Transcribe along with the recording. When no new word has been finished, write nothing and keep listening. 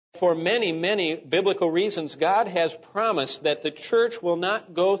for many, many biblical reasons, God has promised that the church will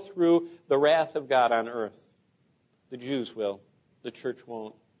not go through the wrath of God on earth. The Jews will. The church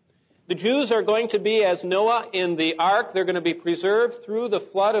won't. The Jews are going to be as Noah in the ark. They're going to be preserved through the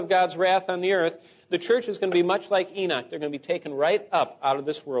flood of God's wrath on the earth. The church is going to be much like Enoch. They're going to be taken right up out of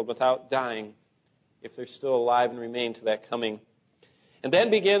this world without dying, if they're still alive and remain to that coming. And then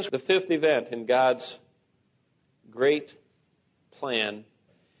begins the fifth event in God's great plan.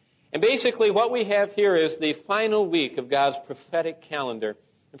 And basically what we have here is the final week of God's prophetic calendar.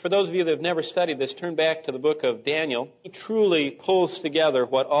 And for those of you that have never studied this, turn back to the book of Daniel. He truly pulls together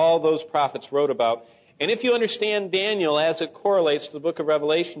what all those prophets wrote about. And if you understand Daniel as it correlates to the book of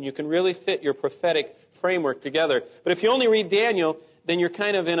Revelation, you can really fit your prophetic framework together. But if you only read Daniel, then you're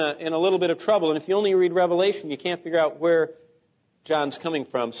kind of in a little bit of trouble. And if you only read Revelation, you can't figure out where John's coming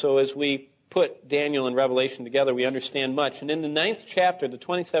from. So as we put Daniel and Revelation together, we understand much. And in the 9th chapter, the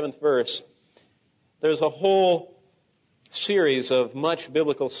 27th verse, there's a whole series of much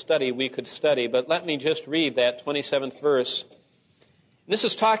biblical study we could study, but let me just read that 27th verse. This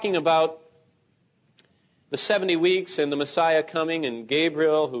is talking about the 70 weeks and the Messiah coming and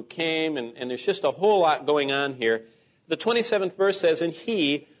Gabriel who came, and there's just a whole lot going on here. The 27th verse says, "And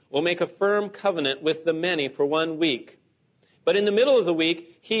he will make a firm covenant with the many for 1 week. But in the middle of the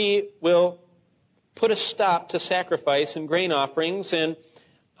week, he will put a stop to sacrifice and grain offerings, and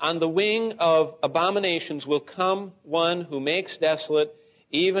on the wing of abominations will come one who makes desolate,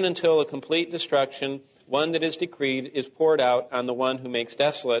 even until a complete destruction, one that is decreed, is poured out on the one who makes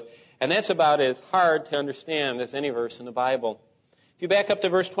desolate." And that's about as hard to understand as any verse in the Bible. If you back up to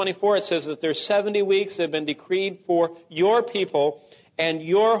verse 24, it says that there's 70 weeks that have been decreed for your people and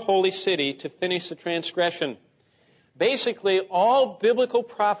your holy city to finish the transgression. Basically, all biblical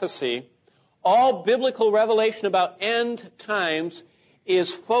prophecy, all biblical revelation about end times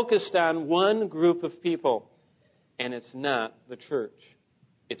is focused on one group of people, and it's not the church.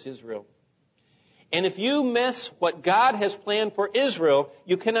 It's Israel. And if you miss what God has planned for Israel,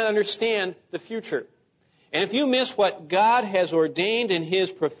 you cannot understand the future. And if you miss what God has ordained in His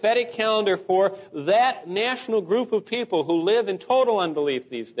prophetic calendar for that national group of people who live in total unbelief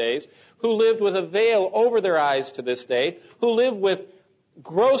these days, who lived with a veil over their eyes to this day, who live with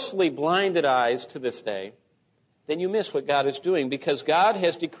grossly blinded eyes to this day, then you miss what God is doing, because God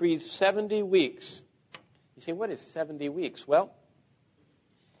has decreed 70 weeks. You say, what is 70 weeks? Well,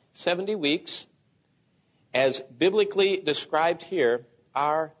 70 weeks, as biblically described here,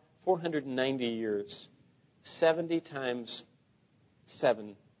 are 490 years. 70 times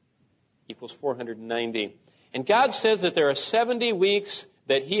 7 equals 490. And God says that there are 70 weeks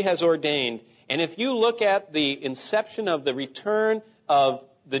that He has ordained. And if you look at the inception of the return of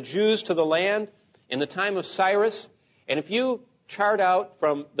the Jews to the land in the time of Cyrus, and if you chart out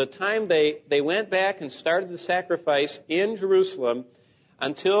from the time they went back and started the sacrifice in Jerusalem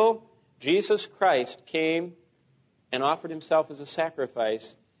until Jesus Christ came and offered Himself as a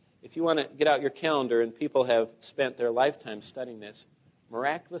sacrifice, if you want to get out your calendar, and people have spent their lifetime studying this,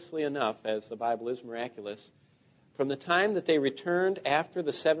 miraculously enough, as the Bible is miraculous, from the time that they returned after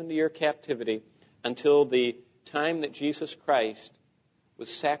the 70-year captivity until the time that Jesus Christ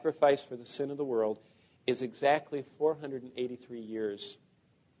was sacrificed for the sin of the world is exactly 483 years.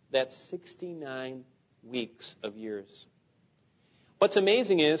 That's 69 weeks of years. What's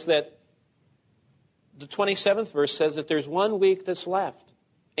amazing is that the 27th verse says that there's 1 week that's left.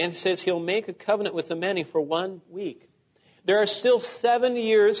 And it says He'll make a covenant with the many for 1 week. There are still 7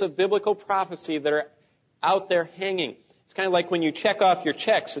 years of biblical prophecy that are out there hanging. It's kind of like when you check off your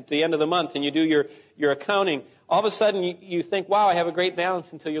checks at the end of the month and you do your accounting. All of a sudden you think, wow, I have a great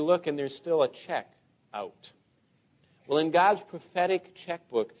balance, until you look and there's still a check out. Well, in God's prophetic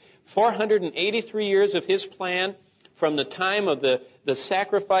checkbook, 483 years of His plan from the time of the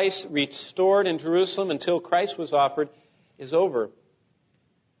sacrifice restored in Jerusalem until Christ was offered is over.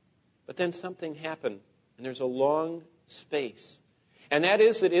 But then something happened, and there's a long space. And that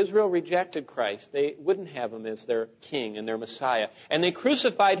is that Israel rejected Christ. They wouldn't have Him as their king and their Messiah. And they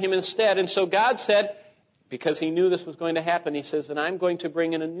crucified Him instead. And so God said, because He knew this was going to happen, He says that I'm going to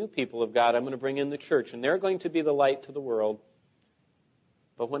bring in a new people of God. I'm going to bring in the church, and they're going to be the light to the world.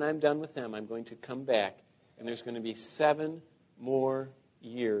 But when I'm done with them, I'm going to come back, and there's going to be 7 more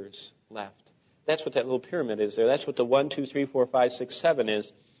years left. That's what that little pyramid is there. That's what the 1, 2, 3, 4, 5, 6, 7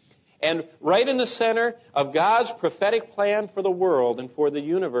 is. And right in the center of God's prophetic plan for the world and for the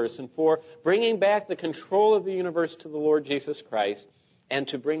universe and for bringing back the control of the universe to the Lord Jesus Christ, and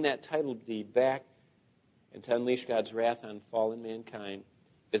to bring that title deed back and to unleash God's wrath on fallen mankind,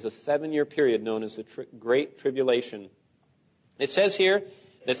 is a 7-year period known as the Great Tribulation. It says here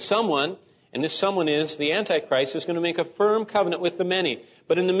that someone, and this someone is the Antichrist, is going to make a firm covenant with the many.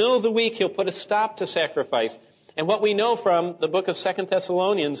 But in the middle of the week, he'll put a stop to sacrifice. And what we know from the book of 2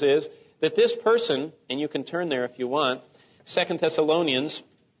 Thessalonians is that this person, and you can turn there if you want, 2 Thessalonians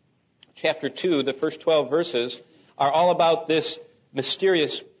chapter 2, the first 12 verses, are all about this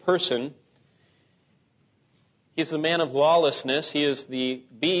mysterious person. He's the man of lawlessness. He is the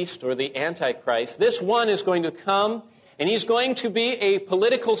beast or the Antichrist. This one is going to come, and he's going to be a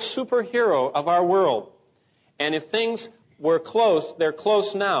political superhero of our world. And if things were close, they're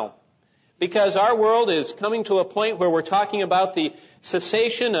close now. Because our world is coming to a point where we're talking about the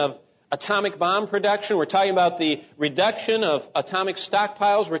cessation of atomic bomb production. We're talking about the reduction of atomic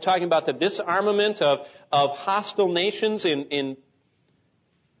stockpiles. We're talking about the disarmament of hostile nations in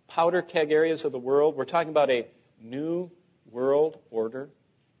powder keg areas of the world. We're talking about a new world order.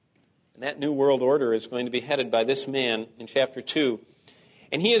 And that new world order is going to be headed by this man in chapter 2.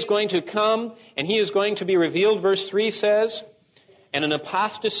 And he is going to come, and he is going to be revealed, verse 3 says, and an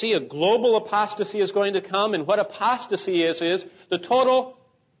apostasy, a global apostasy is going to come. And what apostasy is the total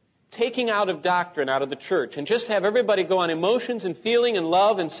taking out of doctrine out of the church and just have everybody go on emotions and feeling and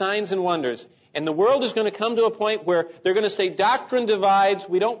love and signs and wonders. And the world is going to come to a point where they're going to say doctrine divides.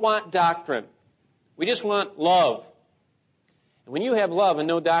 We don't want doctrine. We just want love. And when you have love and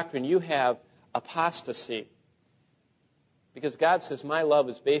no doctrine, you have apostasy. Because God says, my love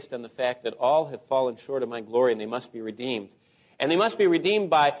is based on the fact that all have fallen short of my glory and they must be redeemed. And they must be redeemed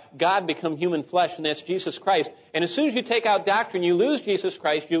by God become human flesh, and that's Jesus Christ. And as soon as you take out doctrine, you lose Jesus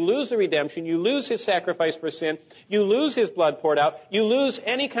Christ, you lose the redemption, you lose His sacrifice for sin, you lose His blood poured out, you lose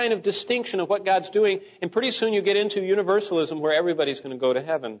any kind of distinction of what God's doing, and pretty soon you get into universalism where everybody's going to go to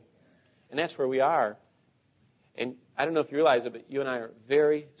heaven. And that's where we are. And I don't know if you realize it, but you and I are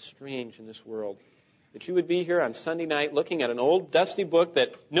very strange in this world. That you would be here on Sunday night looking at an old dusty book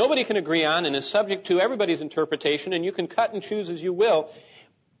that nobody can agree on and is subject to everybody's interpretation, and you can cut and choose as you will.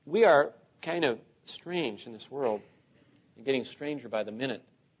 We are kind of strange in this world and getting stranger by the minute.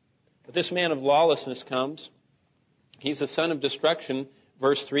 But this man of lawlessness comes. He's the son of destruction,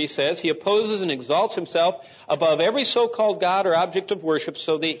 verse 3 says. He opposes and exalts himself above every so-called God or object of worship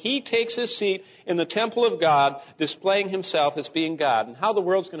so that he takes his seat in the temple of God, displaying himself as being God. And how the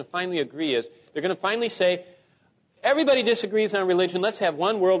world's going to finally agree is they're going to finally say, everybody disagrees on religion. Let's have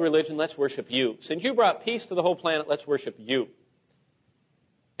one world religion. Let's worship you. Since you brought peace to the whole planet, let's worship you.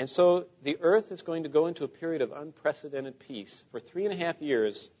 And so the earth is going to go into a period of unprecedented peace. For 3.5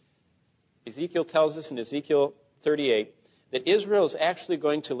 years, Ezekiel tells us in Ezekiel 38 that Israel is actually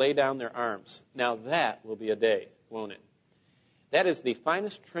going to lay down their arms. Now that will be a day, won't it? That is the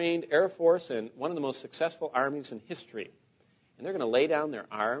finest trained Air Force and one of the most successful armies in history. And they're going to lay down their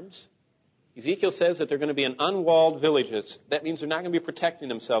arms. Ezekiel says that they're going to be in unwalled villages. That means they're not going to be protecting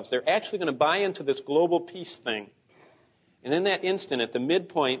themselves. They're actually going to buy into this global peace thing. And in that instant, at the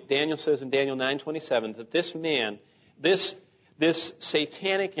midpoint, Daniel says in Daniel 9:27 that this man, this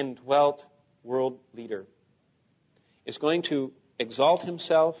satanic indwelt world leader, is going to exalt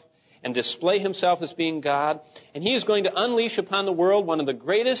himself and display himself as being God. And he is going to unleash upon the world one of the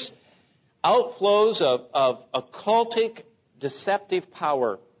greatest outflows of occultic, deceptive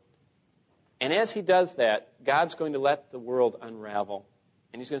power. And as he does that, God's going to let the world unravel.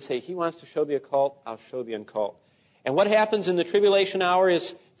 And he's going to say, he wants to show the occult, I'll show the occult. And what happens in the tribulation hour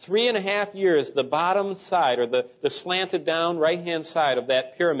is 3.5 years, the bottom side, or the slanted down right-hand side of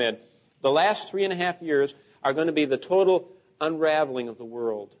that pyramid, the last 3.5 years are going to be the total unraveling of the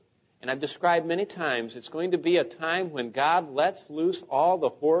world. And I've described many times, it's going to be a time when God lets loose all the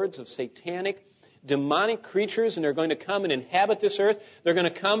hordes of satanic, demonic creatures, and they're going to come and inhabit this earth. They're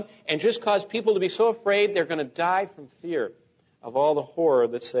going to come and just cause people to be so afraid they're going to die from fear of all the horror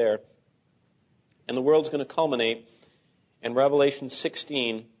that's there. And the world's going to culminate in Revelation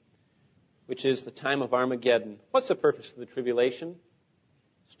 16, which is the time of Armageddon. What's the purpose of the tribulation?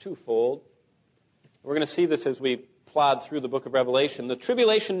 It's twofold. We're going to see this as we plod through the book of Revelation. The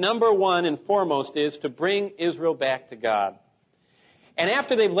tribulation, number one and foremost, is to bring Israel back to God. And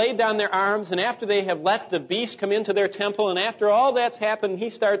after they've laid down their arms, and after they have let the beast come into their temple, and after all that's happened, he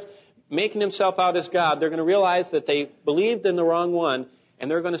starts making himself out as God, they're going to realize that they believed in the wrong one, and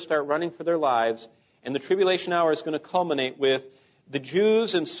they're going to start running for their lives. And the tribulation hour is going to culminate with the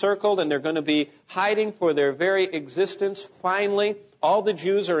Jews encircled, and they're going to be hiding for their very existence. Finally, all the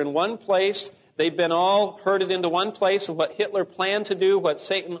Jews are in one place. They've been all herded into one place, and what Hitler planned to do, what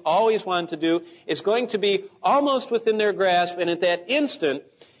Satan always wanted to do, is going to be almost within their grasp. And at that instant,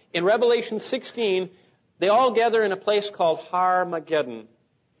 in Revelation 16, they all gather in a place called Har-Mageddon,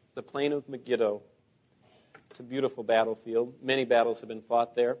 the plain of Megiddo. It's a beautiful battlefield. Many battles have been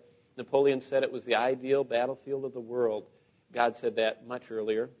fought there. Napoleon said it was the ideal battlefield of the world. God said that much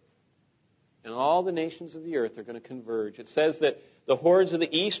earlier. And all the nations of the earth are going to converge. It says that the hordes of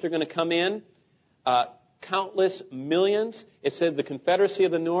the east are going to come in, countless millions. It said the Confederacy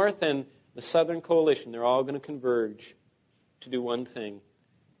of the North and the Southern Coalition, they're all going to converge to do one thing,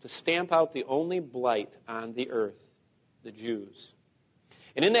 to stamp out the only blight on the earth, the Jews.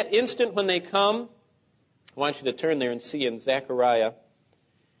 And in that instant when they come, I want you to turn there and see in Zechariah.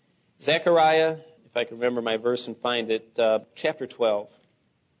 Zechariah, if I can remember my verse and find it, chapter 12.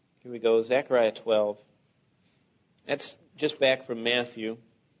 Here we go, Zechariah 12. That's just back from Matthew.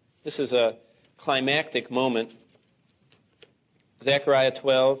 This is a climactic moment. Zechariah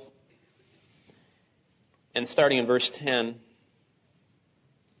 12, and starting in verse 10.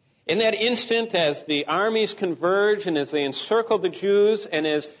 In that instant, as the armies converge and as they encircle the Jews, and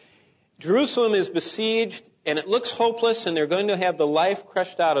as Jerusalem is besieged, and it looks hopeless, and they're going to have the life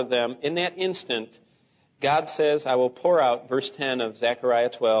crushed out of them, in that instant, God says, I will pour out, verse 10 of Zechariah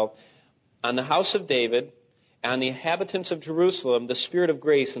 12, on the house of David, on the inhabitants of Jerusalem, the spirit of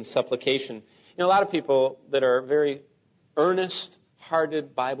grace and supplication. You know, a lot of people that are very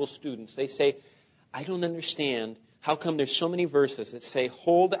earnest-hearted Bible students, they say, I don't understand how come there's so many verses that say,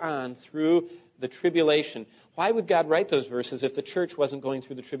 hold on through the tribulation. Why would God write those verses if the church wasn't going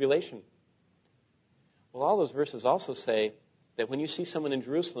through the tribulation? Well, all those verses also say that when you see someone in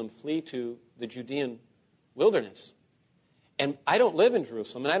Jerusalem, flee to the Judean wilderness. And I don't live in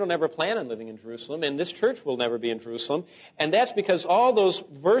Jerusalem, and I don't ever plan on living in Jerusalem, and this church will never be in Jerusalem. And that's because all those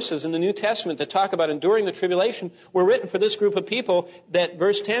verses in the New Testament that talk about enduring the tribulation were written for this group of people that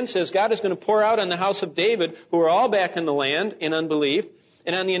verse 10 says God is going to pour out on the house of David, who are all back in the land in unbelief,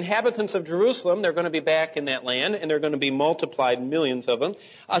 and on the inhabitants of Jerusalem, they're going to be back in that land, and they're going to be multiplied, millions of them,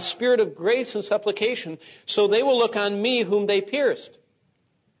 a spirit of grace and supplication, so they will look on me whom they pierced.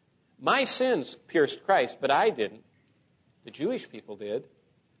 My sins pierced Christ, but I didn't. The Jewish people did.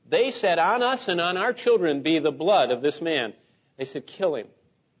 They said, on us and on our children be the blood of this man. They said, kill him.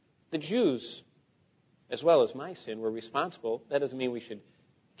 The Jews, as well as my sin, were responsible. That doesn't mean we should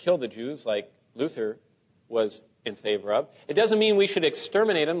kill the Jews like Luther was in favor of. It doesn't mean we should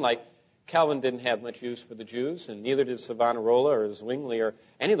exterminate them like Calvin didn't have much use for the Jews, and neither did Savonarola or Zwingli or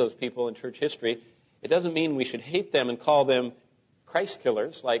any of those people in church history. It doesn't mean we should hate them and call them Christ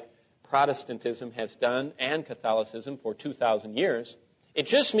killers like Protestantism has done and Catholicism for 2,000 years. It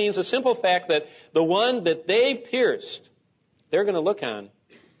just means the simple fact that the one that they pierced, they're going to look on,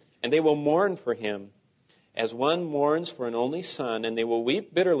 and they will mourn for him as one mourns for an only son, and they will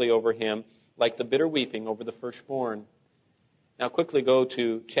weep bitterly over him like the bitter weeping over the firstborn. Now quickly go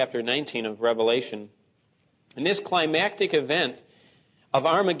to chapter 19 of Revelation. And this climactic event of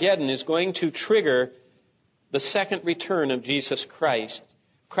Armageddon is going to trigger the second return of Jesus Christ.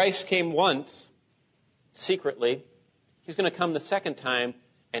 Christ came once, secretly. He's going to come the second time,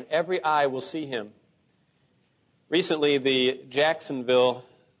 and every eye will see him. Recently, the Jacksonville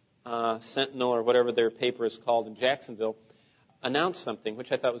Sentinel, or whatever their paper is called in Jacksonville, announced something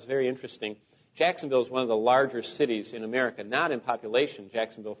which I thought was very interesting. Jacksonville is one of the larger cities in America, not in population,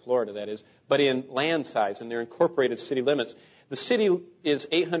 Jacksonville, Florida, that is, but in land size, and their incorporated city limits. The city is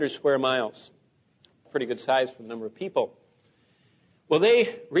 800 square miles, pretty good size for the number of people. Well,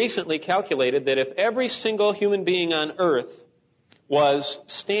 they recently calculated that if every single human being on earth was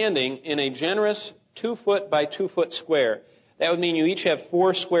standing in a generous 2-foot by 2-foot square, that would mean you each have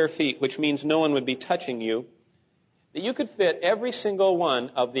 4 square feet, which means no one would be touching you, that you could fit every single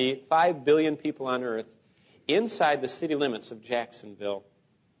one of the 5 billion people on earth inside the city limits of Jacksonville.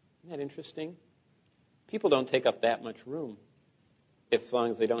 Isn't that interesting? People don't take up that much room, as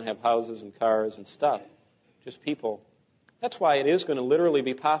long as they don't have houses and cars and stuff, just people. That's why it is going to literally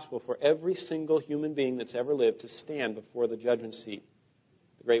be possible for every single human being that's ever lived to stand before the judgment seat,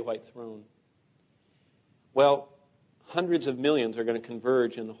 the great white throne. Well, hundreds of millions are going to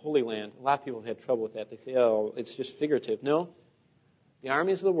converge in the Holy Land. A lot of people have had trouble with that. They say, oh, it's just figurative. No, the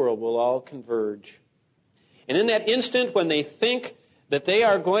armies of the world will all converge. And in that instant when they think that they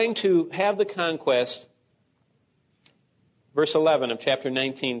are going to have the conquest, verse 11 of chapter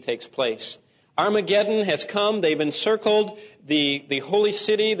 19 takes place. Armageddon has come. They've encircled the holy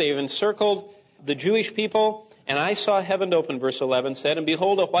city. They've encircled the Jewish people. And I saw heaven open, verse 11 said, and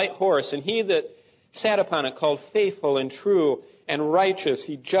behold, a white horse, and he that sat upon it called Faithful and True and Righteous.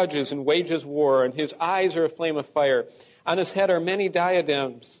 He judges and wages war, and his eyes are a flame of fire. On his head are many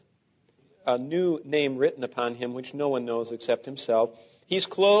diadems, a new name written upon him, which no one knows except himself. He's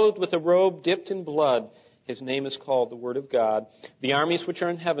clothed with a robe dipped in blood. His name is called the Word of God. The armies which are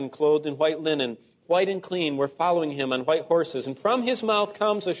in heaven, clothed in white linen, white and clean, were following him on white horses. And from his mouth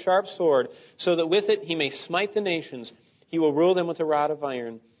comes a sharp sword, so that with it he may smite the nations. He will rule them with a rod of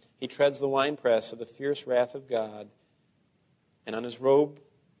iron. He treads the winepress of the fierce wrath of God. And on his robe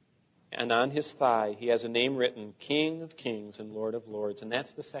and on his thigh he has a name written, King of Kings and Lord of Lords. And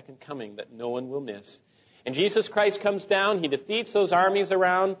that's the second coming that no one will miss. And Jesus Christ comes down. He defeats those armies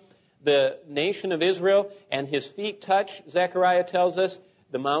around the nation of Israel. And his feet touch, Zechariah tells us,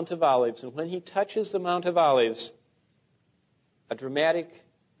 the Mount of Olives. And when he touches the Mount of Olives, a dramatic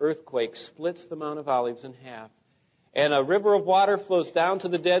earthquake splits the Mount of Olives in half. And a river of water flows down to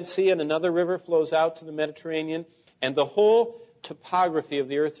the Dead Sea, and another river flows out to the Mediterranean. And the whole topography of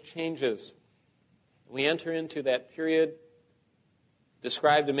the earth changes. We enter into that period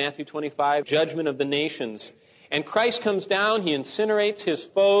described in Matthew 25, judgment of the nations. And Christ comes down, he incinerates his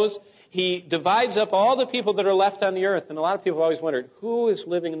foes, he divides up all the people that are left on the earth. And a lot of people have always wondered, who is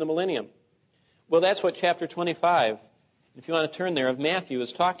living in the millennium? Well, that's what chapter 25, if you want to turn there, of Matthew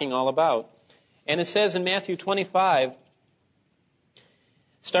is talking all about. And it says in Matthew 25,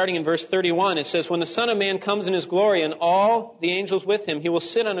 starting in verse 31, it says, when the Son of Man comes in his glory and all the angels with him, he will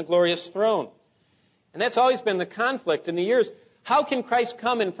sit on a glorious throne. And that's always been the conflict in the years. How can Christ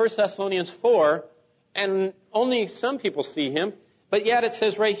come in 1 Thessalonians 4 and only some people see him? But yet it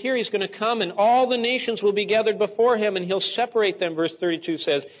says right here he's going to come and all the nations will be gathered before him and he'll separate them, verse 32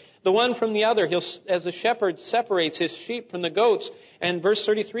 says. The one from the other, as the shepherd separates his sheep from the goats. And verse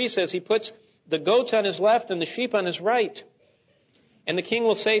 33 says he puts the goats on his left and the sheep on his right. And the king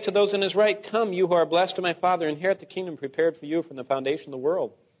will say to those on his right, come, you who are blessed of my Father, inherit the kingdom prepared for you from the foundation of the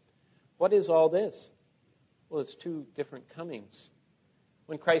world. What is all this? Well, it's two different comings.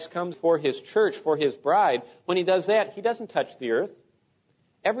 When Christ comes for his church, for his bride, when he does that, he doesn't touch the earth.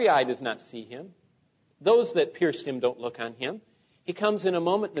 Every eye does not see him. Those that pierced him don't look on him. He comes in a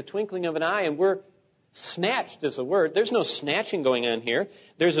moment, in the twinkling of an eye, and we're snatched is a word. There's no snatching going on here.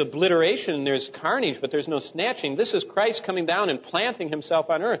 There's obliteration, there's carnage, but there's no snatching. This is Christ coming down and planting himself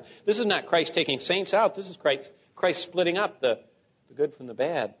on earth. This is not Christ taking saints out. This is Christ splitting up the good from the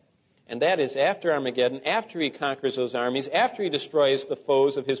bad. And that is after Armageddon, after he conquers those armies, after he destroys the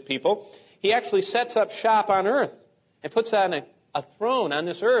foes of his people. He actually sets up shop on earth and puts on a throne on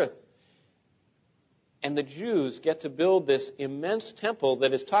this earth. And the Jews get to build this immense temple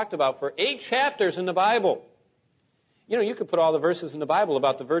that is talked about for 8 chapters in the Bible. You know, you could put all the verses in the Bible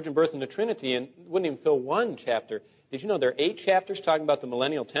about the virgin birth and the Trinity and it wouldn't even fill 1 chapter. Did you know there are 8 chapters talking about the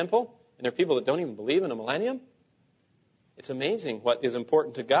millennial temple? And there are people that don't even believe in a millennium? It's amazing what is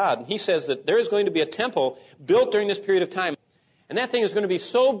important to God. And he says that there is going to be a temple built during this period of time. And that thing is going to be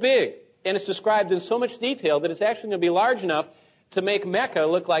so big, and it's described in so much detail, that it's actually going to be large enough to make Mecca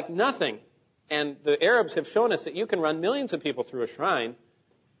look like nothing. And the Arabs have shown us that you can run millions of people through a shrine.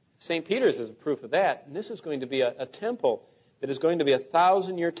 St. Peter's is a proof of that. And this is going to be a temple that is going to be a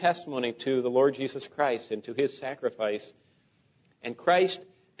 1,000-year testimony to the Lord Jesus Christ and to his sacrifice. And Christ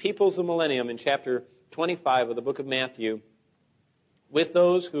peoples the millennium in chapter 25 of the book of Matthew with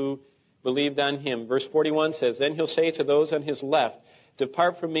those who believed on him. Verse 41 says, then he'll say to those on his left,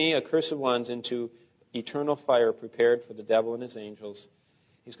 depart from me, accursed ones, into eternal fire prepared for the devil and his angels.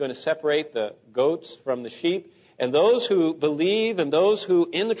 He's going to separate the goats from the sheep. And those who believe and those who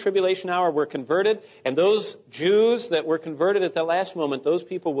in the tribulation hour were converted and those Jews that were converted at the last moment, those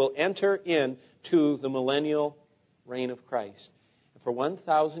people will enter into the millennial reign of Christ. And for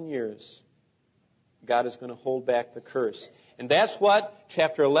 1,000 years, God is going to hold back the curse. And that's what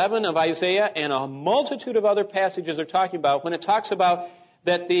chapter 11 of Isaiah and a multitude of other passages are talking about when it talks about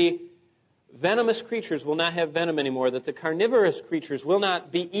that the venomous creatures will not have venom anymore, that the carnivorous creatures will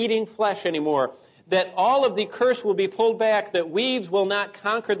not be eating flesh anymore, that all of the curse will be pulled back, that weeds will not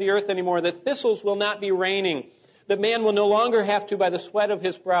conquer the earth anymore, that thistles will not be raining, that man will no longer have to, by the sweat of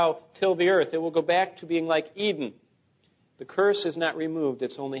his brow, till the earth. It will go back to being like Eden. The curse is not removed,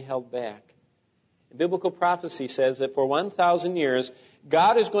 it's only held back. Biblical prophecy says that for 1,000 years,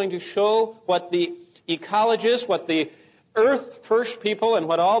 God is going to show what the ecologists, what the earth first people, and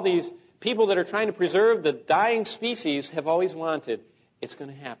what all these people that are trying to preserve the dying species have always wanted. It's going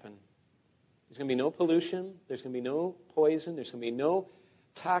to happen. There's going to be no pollution. There's going to be no poison. There's going to be no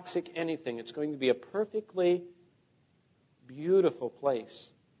toxic anything. It's going to be a perfectly beautiful place.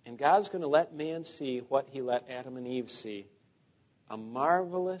 And God's going to let man see what he let Adam and Eve see. A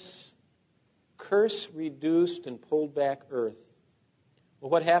marvelous, curse-reduced and pulled back earth. Well,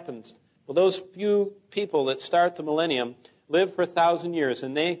 what happens? Well, those few people that start the millennium live for 1,000 years,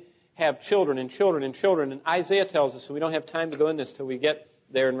 and they have children and children and children. And Isaiah tells us, so we don't have time to go in this till we get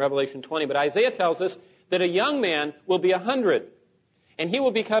there in Revelation 20, but Isaiah tells us that a young man will be 100. And he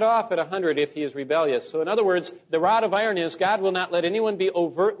will be cut off at 100 if he is rebellious. So in other words, the rod of iron is God will not let anyone be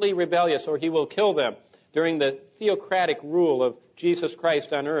overtly rebellious, or he will kill them during the theocratic rule of Jesus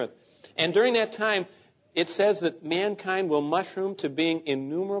Christ on earth. And during that time, it says that mankind will mushroom to being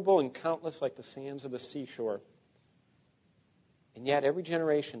innumerable and countless like the sands of the seashore. And yet, every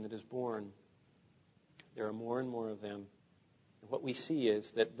generation that is born, there are more and more of them. And what we see is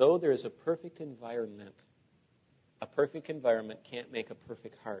that though there is a perfect environment can't make a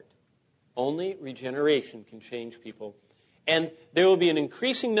perfect heart. Only regeneration can change people. And there will be an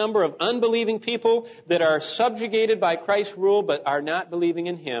increasing number of unbelieving people that are subjugated by Christ's rule but are not believing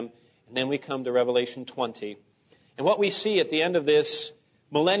in Him. And then we come to Revelation 20. And what we see at the end of this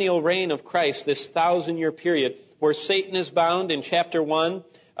millennial reign of Christ, this 1,000-year period, where Satan is bound in chapter 1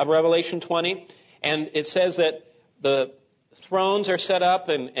 of Revelation 20. And it says that the thrones are set up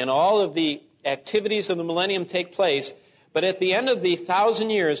and all of the activities of the millennium take place. But at the end of the 1,000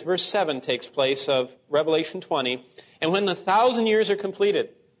 years, verse 7 takes place of Revelation 20. And when the 1,000 years are completed,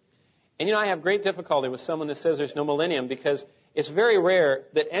 and I have great difficulty with someone that says there's no millennium because it's very rare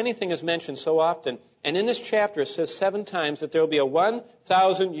that anything is mentioned so often. And in this chapter, it says 7 times that there will be a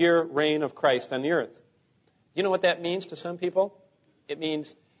 1,000-year reign of Christ on the earth. You know what that means to some people? It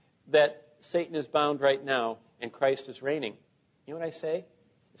means that Satan is bound right now and Christ is reigning. You know what I say?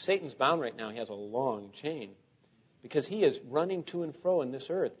 If Satan's bound right now, he has a long chain because he is running to and fro in this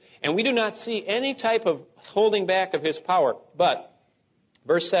earth. And we do not see any type of holding back of his power. But,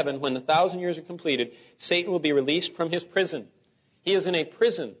 verse 7, when the 1,000 years are completed, Satan will be released from his prison. He is in a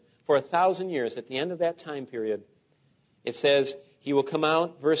prison for 1,000 years. At the end of that time period, it says, he will come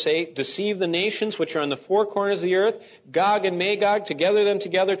out, verse 8, deceive the nations which are on the four corners of the earth, Gog and Magog, to gather them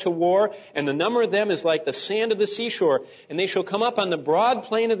together to war, and the number of them is like the sand of the seashore. And they shall come up on the broad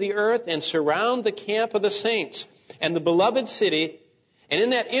plain of the earth and surround the camp of the saints and the beloved city. And in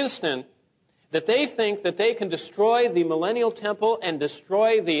that instant, that they think that they can destroy the millennial temple and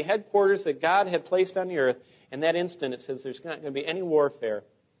destroy the headquarters that God had placed on the earth, in that instant it says there's not going to be any warfare.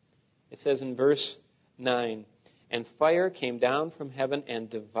 It says in verse 9, and fire came down from heaven and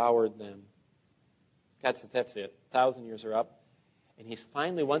devoured them. God said, that's it. 1,000 years are up. And He's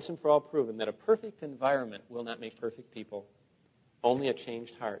finally, once and for all, proven that a perfect environment will not make perfect people. Only a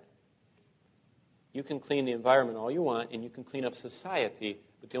changed heart. You can clean the environment all you want, and you can clean up society,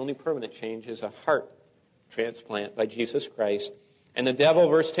 but the only permanent change is a heart transplant by Jesus Christ. And the devil,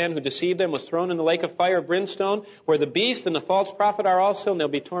 verse 10, who deceived them, was thrown in the lake of fire of brimstone, where the beast and the false prophet are also, and they'll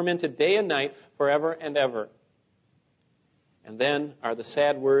be tormented day and night forever and ever. And then are the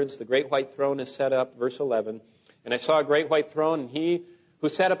sad words, the great white throne is set up, verse 11. And I saw a great white throne, and He who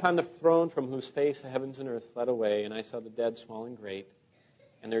sat upon the throne, from whose face the heavens and earth fled away. And I saw the dead, small and great.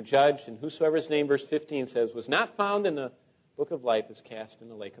 And they're judged, and whosoever's name, verse 15 says, was not found in the book of life is cast in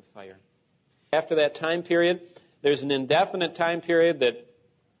the lake of fire. After that time period, there's an indefinite time period that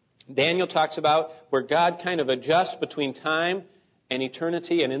Daniel talks about where God kind of adjusts between time and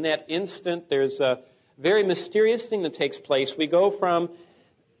eternity. And in that instant, there's a very mysterious thing that takes place. We go from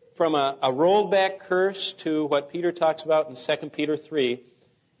a rolled back curse to what Peter talks about in 2 Peter 3.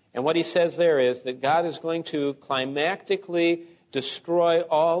 And what he says there is that God is going to climactically destroy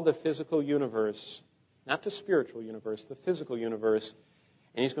all the physical universe. Not the spiritual universe, the physical universe.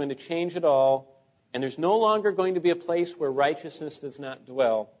 And He's going to change it all. And there's no longer going to be a place where righteousness does not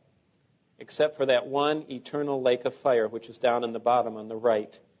dwell, except for that one eternal lake of fire, which is down in the bottom on the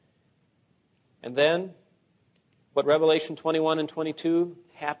right. And then, what Revelation 21 and 22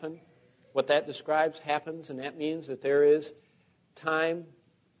 happen, what that describes happens, and that means that there is time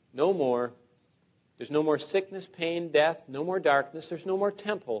no more. There's no more sickness, pain, death, no more darkness. There's no more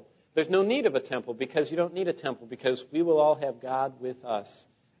temple. There's no need of a temple because you don't need a temple because we will all have God with us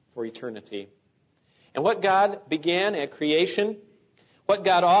for eternity. And what God began at creation, what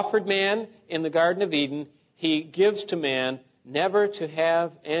God offered man in the Garden of Eden, He gives to man never to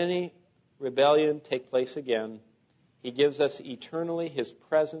have any rebellion take place again. He gives us eternally His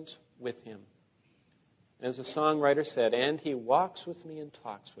presence with Him. And as the songwriter said, and He walks with me and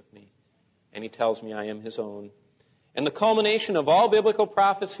talks with me, and He tells me I am His own. And the culmination of all biblical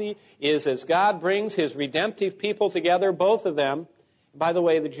prophecy is as God brings His redemptive people together, both of them. By the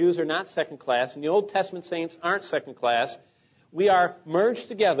way, the Jews are not second class, and the Old Testament saints aren't second class. We are merged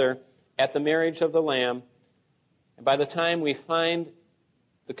together at the marriage of the Lamb. And by the time we find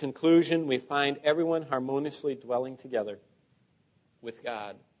the conclusion, we find everyone harmoniously dwelling together with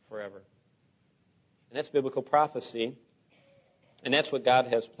God forever. And that's biblical prophecy. And that's what God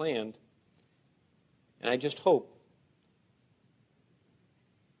has planned. And I just hope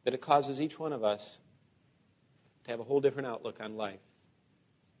that it causes each one of us to have a whole different outlook on life.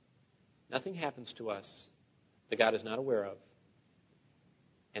 Nothing happens to us that God is not aware of.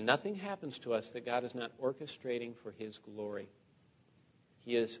 And nothing happens to us that God is not orchestrating for His glory.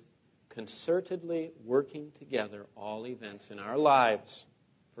 He is concertedly working together all events in our lives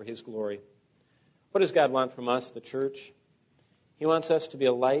for His glory. What does God want from us, the church? He wants us to be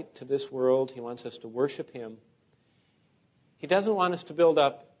a light to this world. He wants us to worship Him. He doesn't want us to build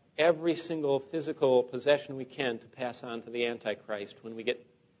up every single physical possession we can to pass on to the Antichrist when we get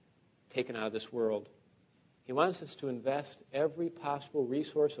taken out of this world. He wants us to invest every possible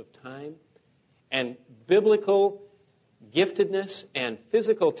resource of time and biblical giftedness and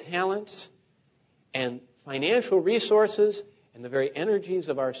physical talents and financial resources and the very energies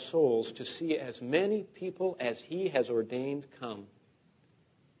of our souls to see as many people as He has ordained come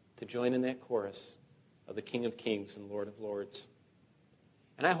to join in that chorus of the King of Kings and Lord of Lords.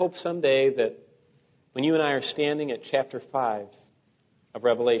 And I hope someday that when you and I are standing at chapter 5 of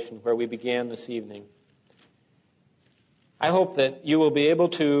Revelation, where we began this evening, I hope that you will be able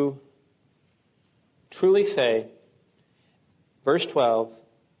to truly say, verse 12,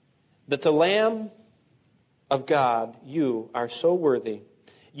 that the Lamb of God, you are so worthy.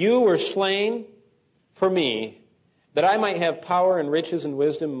 You were slain for me, that I might have power and riches and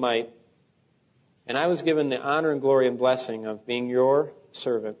wisdom and might. And I was given the honor and glory and blessing of being your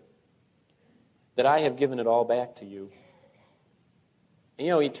servant, that I have given it all back to you. And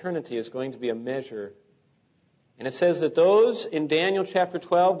you know, eternity is going to be a measure. And it says that those in Daniel chapter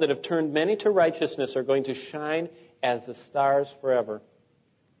 12 that have turned many to righteousness are going to shine as the stars forever.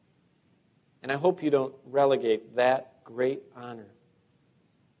 And I hope you don't relegate that great honor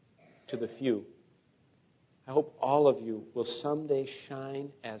to the few. I hope all of you will someday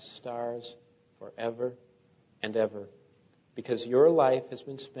shine as stars forever and ever, because your life has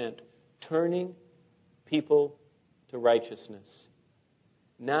been spent turning people to righteousness,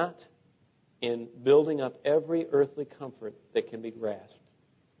 not in building up every earthly comfort that can be grasped.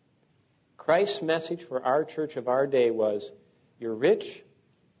 Christ's message for our church of our day was, you're rich,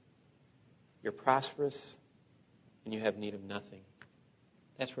 you're prosperous, and you have need of nothing.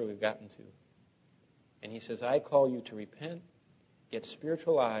 That's where we've gotten to. And He says, I call you to repent, get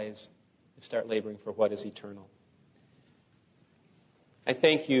spiritual eyes, and start laboring for what is eternal. I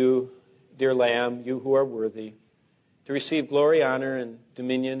thank you, dear Lamb, you who are worthy, to receive glory, honor, and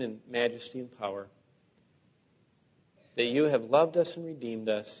dominion, and majesty, and power, that you have loved us and redeemed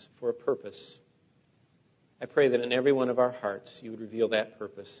us for a purpose. I pray that in every one of our hearts you would reveal that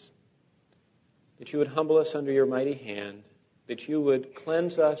purpose, that you would humble us under your mighty hand, that you would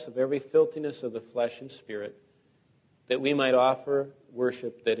cleanse us of every filthiness of the flesh and spirit, that we might offer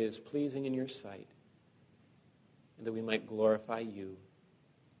worship that is pleasing in your sight, and that we might glorify you.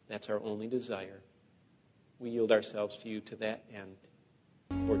 That's our only desire. We yield ourselves to you to that end.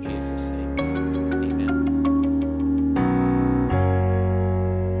 For Jesus'